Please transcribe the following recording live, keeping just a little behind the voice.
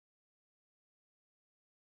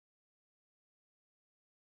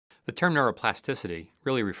The term neuroplasticity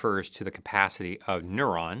really refers to the capacity of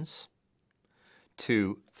neurons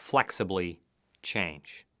to flexibly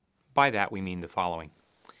change. By that we mean the following.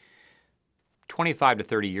 25 to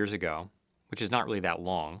 30 years ago, which is not really that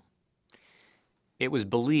long, it was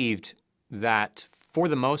believed that for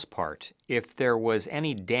the most part, if there was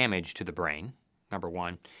any damage to the brain, number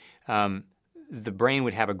one, the brain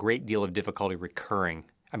would have a great deal of difficulty recovering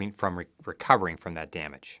from that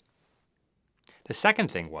damage. The second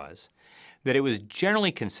thing was that it was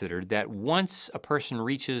generally considered that once a person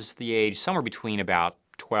reaches the age somewhere between about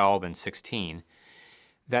 12 and 16,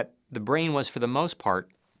 that the brain was for the most part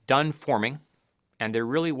done forming, and there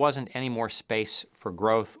really wasn't any more space for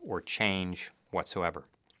growth or change whatsoever.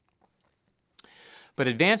 But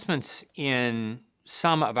advancements in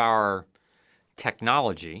some of our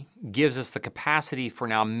technology gives us the capacity for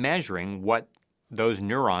now measuring what those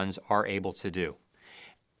neurons are able to do.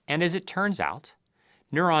 And as it turns out,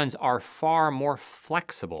 neurons are far more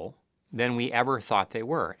flexible than we ever thought they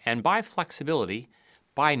were. And by flexibility,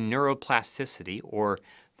 by neuroplasticity, or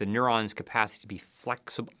the neuron's capacity to be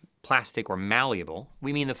flexible, plastic or malleable,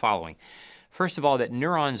 we mean the following. First of all, that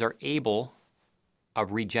neurons are able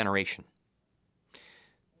of regeneration.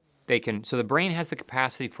 So the brain has the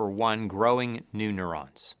capacity for, one, growing new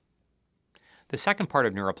neurons. The second part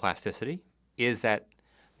of neuroplasticity is that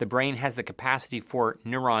the brain has the capacity for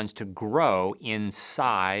neurons to grow in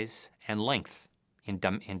size and length, in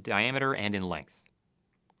diameter and in length.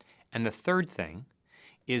 And the third thing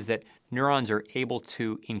is that neurons are able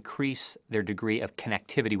to increase their degree of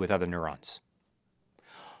connectivity with other neurons.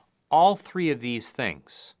 All three of these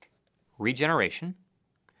things, regeneration,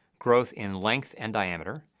 growth in length and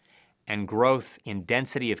diameter, and growth in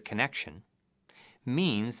density of connection,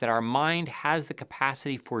 means that our mind has the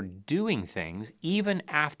capacity for doing things even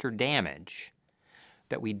after damage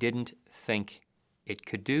that we didn't think it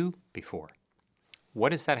could do before. What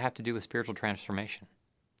does that have to do with spiritual transformation?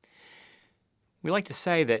 We like to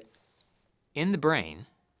say that in the brain,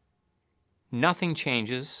 nothing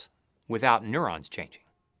changes without neurons changing.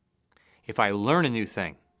 If I learn a new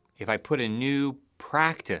thing, if I put a new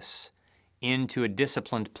practice into a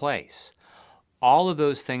disciplined place, all of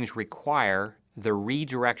those things require the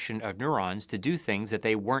redirection of neurons to do things that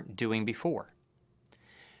they weren't doing before.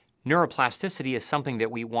 Neuroplasticity is something that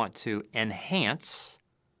we want to enhance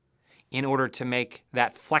in order to make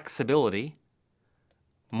that flexibility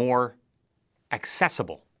more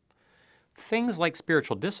accessible. Things like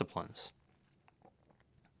spiritual disciplines,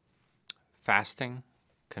 fasting,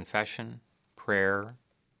 confession, prayer,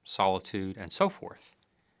 solitude, and so forth,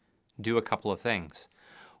 do a couple of things.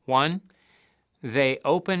 One, they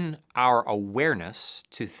open our awareness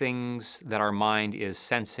to things that our mind is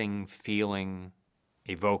sensing, feeling,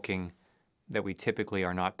 evoking, that we typically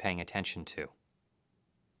are not paying attention to.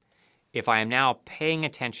 If I am now paying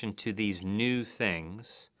attention to these new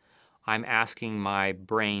things, I'm asking my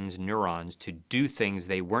brain's neurons to do things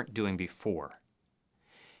they weren't doing before.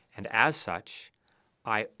 And as such,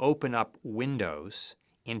 I open up windows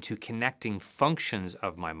into connecting functions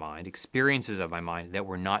of my mind, experiences of my mind that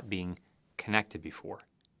were not being connected before.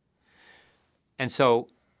 And so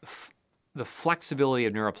the flexibility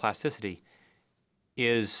of neuroplasticity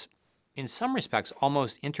is, in some respects,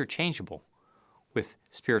 almost interchangeable with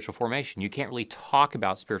spiritual formation. You can't really talk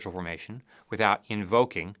about spiritual formation without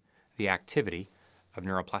invoking the activity of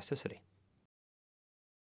neuroplasticity.